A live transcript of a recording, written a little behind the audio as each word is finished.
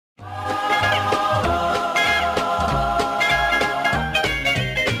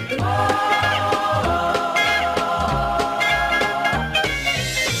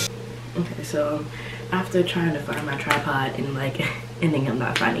are trying to find my tripod and like ending up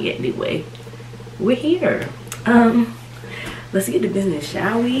not finding it anyway. We're here. Let's get to business,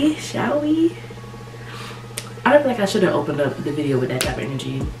 shall we? I don't feel like I should have opened up the video with that type of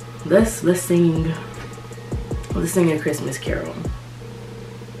energy. Let's sing a Christmas carol.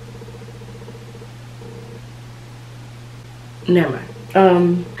 Never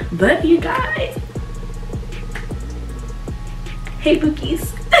mind. But you guys, hey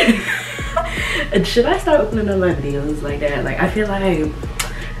bookies. Should I start opening up my videos like that? Like I feel like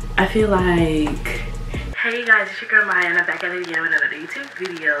hey you guys, it's your girl Maya and I'm back at it again with another YouTube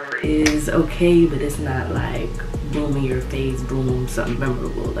video. Is okay, but it's not like boom in your face, boom, something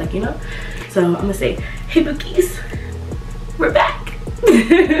memorable, like, you know. So I'm gonna say, hey bookies, we're back.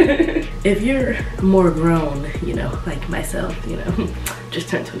 If you're more grown, you know, like myself, you know, just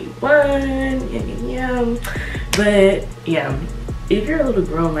turned 21, yeah. But yeah, if you're a little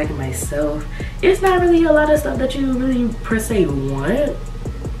grown like myself, it's not really a lot of stuff that you really per se want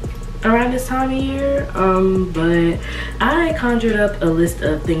around this time of year, but I conjured up a list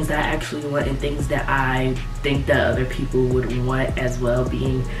of things that I actually want and things that I think that other people would want as well,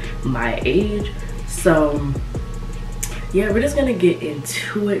 being my age. So yeah, we're just gonna get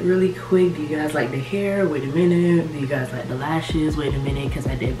into it really quick. Do you guys like the hair? Wait a minute. Do you guys like the lashes? Wait a minute, because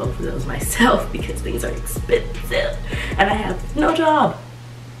I did both of those myself because things are expensive and I have no job.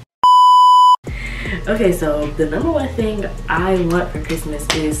 Okay, so the number one thing I want for Christmas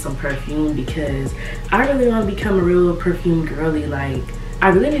is some perfume, because I really want to become a real perfume girly. Like, I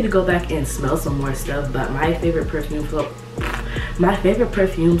really need to go back and smell some more stuff, but my favorite perfume so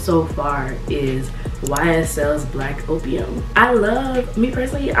far is YSL's Black Opium. I love, me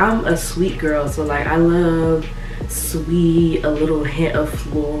personally, I'm a sweet girl, so like I love sweet, a little hint of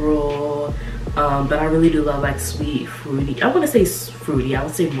floral, but I really do love like sweet, fruity. I want to say fruity, I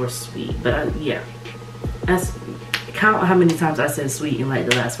would say more sweet, but yeah. That's, count how many times I said sweet in like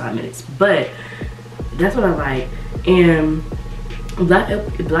the last 5 minutes, but that's what I like. And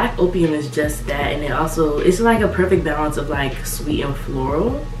Black Opium is just that, and it also, it's like a perfect balance of like sweet and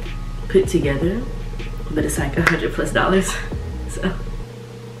floral put together, but it's like $100+ so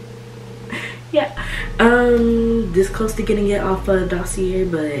yeah, this close to getting it off a dossier,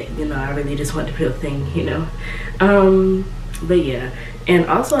 but you know, I really just want the real thing, you know. But yeah, and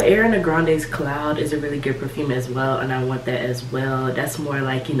also Ariana Grande's Cloud is a really good perfume as well, and I want that as well. That's more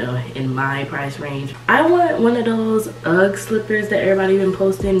like, you know, in my price range. I want one of those UGG slippers that everybody been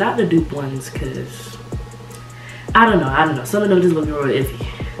posting, not the dupe ones, because I don't know, some of them just look real iffy,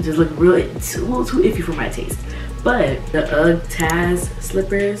 just look real, it's a little too iffy for my taste. But the UGG Taz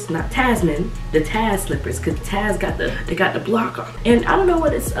slippers, not Tasman, the Taz slippers, because Taz got the block on, and I don't know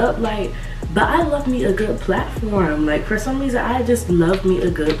what it's up like, but I love me a good platform. Like, for some reason, I just love me a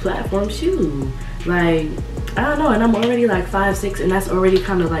good platform shoe. Like, I don't know, and I'm already like 5'6", and that's already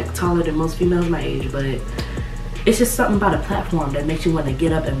kind of like taller than most females my age, but it's just something about a platform that makes you want to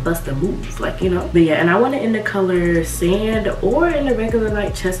get up and bust a move, like, you know. But yeah, and I want it in the color sand or in the regular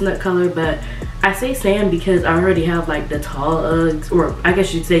like chestnut color, but I say sand because I already have like the tall Uggs, or I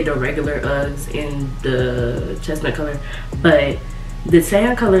guess you'd say the regular Uggs in the chestnut color, but the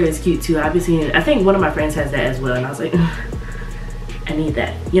sand color is cute too. I've been seeing it. I think one of my friends has that as well, and I was like, I need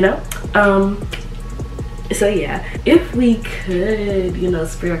that, you know. So yeah, if we could, you know,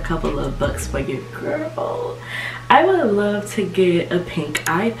 spare a couple of bucks for your girl, I would love to get a pink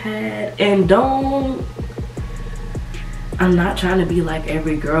iPad. And I'm not trying to be like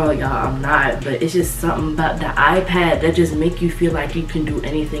every girl, y'all, I'm not, but it's just something about the iPad that just make you feel like you can do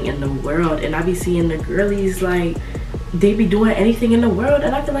anything in the world. And I be seeing the girlies, like, they be doing anything in the world,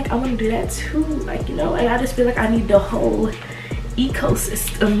 and I feel like I want to do that too, like, you know. And I just feel like I need the whole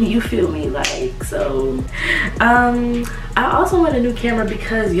ecosystem, you feel me? Like, so I also want a new camera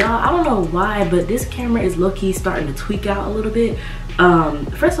because, y'all, I don't know why, but this camera is low-key starting to tweak out a little bit.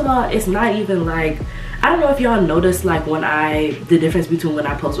 First of all, it's not even like, I don't know if y'all noticed like the difference between when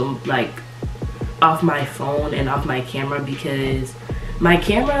I post like off my phone and off my camera, because my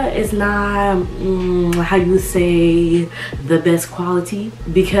camera is not how you say the best quality,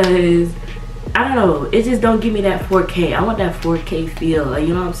 because I don't know, it just don't give me that 4K. I want that 4K feel, like,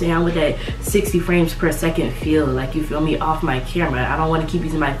 you know what I'm saying? I want that 60 frames per second feel, like, you feel me, off my camera. I don't want to keep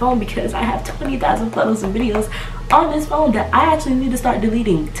using my phone because I have 20,000 photos and videos on this phone that I actually need to start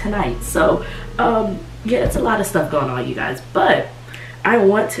deleting tonight. So yeah, it's a lot of stuff going on, you guys, but I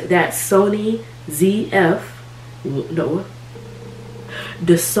want that Sony ZV,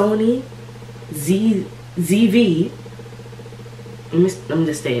 let me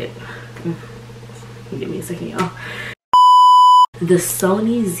just say it. Give me a second, y'all. the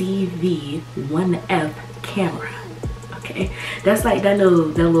Sony ZV-1F camera. Okay, that's like that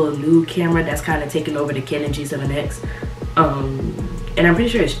little new camera that's kind of taking over the Canon G7X. And I'm pretty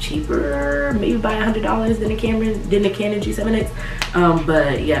sure it's cheaper, maybe by $100 than the Canon G7X.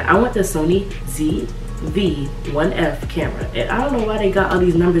 But yeah, I want the Sony ZV-1F camera, and I don't know why they got all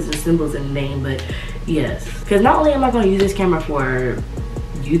these numbers and symbols in the name, but yes, because not only am I going to use this camera for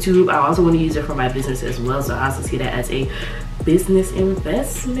YouTube, I also want to use it for my business as well. So I also see that as a business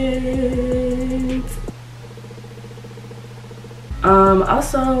investment.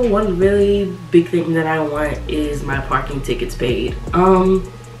 Also, one really big thing that I want is my parking tickets paid.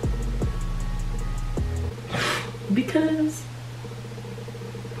 Because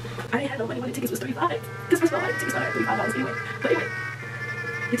I didn't have no money when the tickets was $35. Because first of all, my tickets started at $35 anyway. But anyway,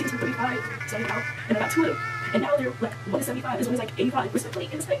 the tickets were $35, started out, and I got 2 of them. And now they're like, one is $75, this one is like $85 respectively.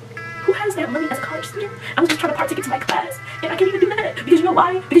 And it's like, who has that money as a college student? I was just trying to park tickets to my class, and I can't even do that. Because you know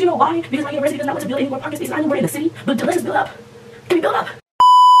why? Because my university does not want to build any more parking spaces. I know we're in the city, but let's just build up. Can we build up?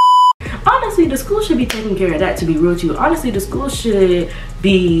 Honestly, the school should be taking care of that, to be real with you. Honestly, the school should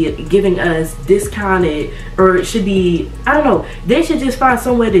be giving us discounted, or it should be, I don't know, they should just find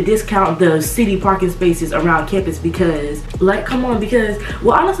some way to discount the city parking spaces around campus, because, like, come on, because,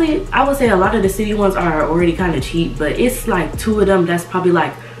 well, honestly, I would say a lot of the city ones are already kind of cheap, but it's like 2 of them that's probably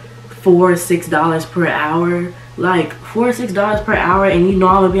like $4 or $6 per hour. Like, $4 or $6 per hour, and you know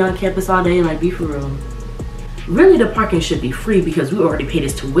I'm gonna be on campus all day, like, be for real. Really, the parking should be free because we already paid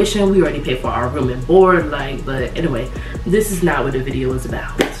this tuition, we already paid for our room and board, like, but anyway, this is not what the video is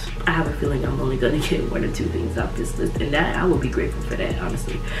about. I have a feeling I'm only gonna get 1 or 2 things off this list, and that I will be grateful for that,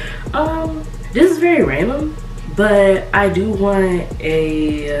 honestly. This is very random, but I do want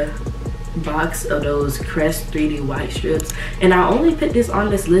a box of those Crest 3D white strips, and I only put this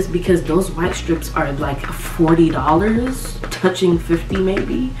on this list because those white strips are like $40, touching $50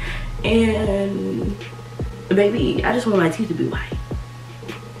 maybe, and baby, I just want my teeth to be white,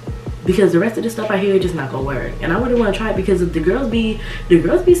 because the rest of the stuff I hear is just not gonna work, and I wouldn't want to try it because the girls be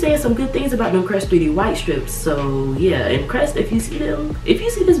saying some good things about them Crest 3D white strips. So yeah, and Crest, if you see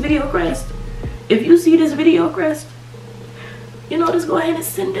this video, Crest, you know, just go ahead and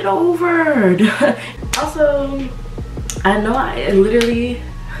send it over. Also, I know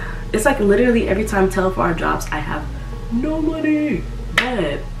it's like literally every time Telfar drops, I have no money,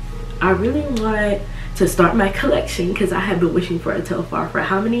 but I really want to start my collection because I have been wishing for a Telfar for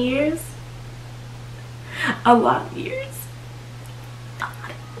how many years? A lot of years.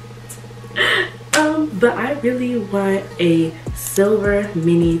 But I really want a silver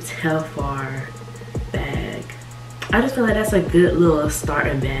mini Telfar bag. I just feel like that's a good little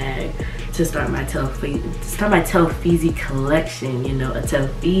starting bag to start my Telfeezy collection, you know, a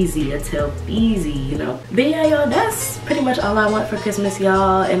Telfeezy, you know. But yeah, y'all, that's pretty much all I want for Christmas,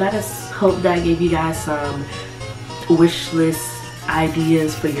 y'all, and I just hope that I gave you guys some wish list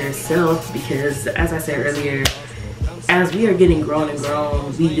ideas for yourself, because as I said earlier, as we are getting grown,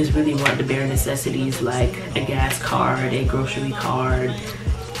 we just really want the bare necessities like a gas card, a grocery card,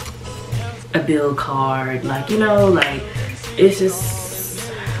 a bill card, like, you know, like, it's just,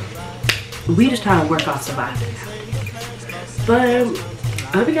 we just trying to work off surviving nowadays. But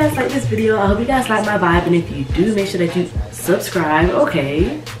I hope you guys like this video. I hope you guys like my vibe, and if you do, make sure that you subscribe.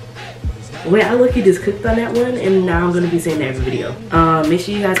 Okay, wait, I look, you just clicked on that one, and now I'm gonna be saying that every video. Make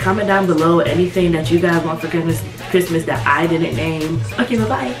sure you guys comment down below anything that you guys want for Christmas that I didn't name. Okay,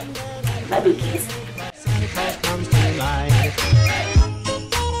 bye bye bookies.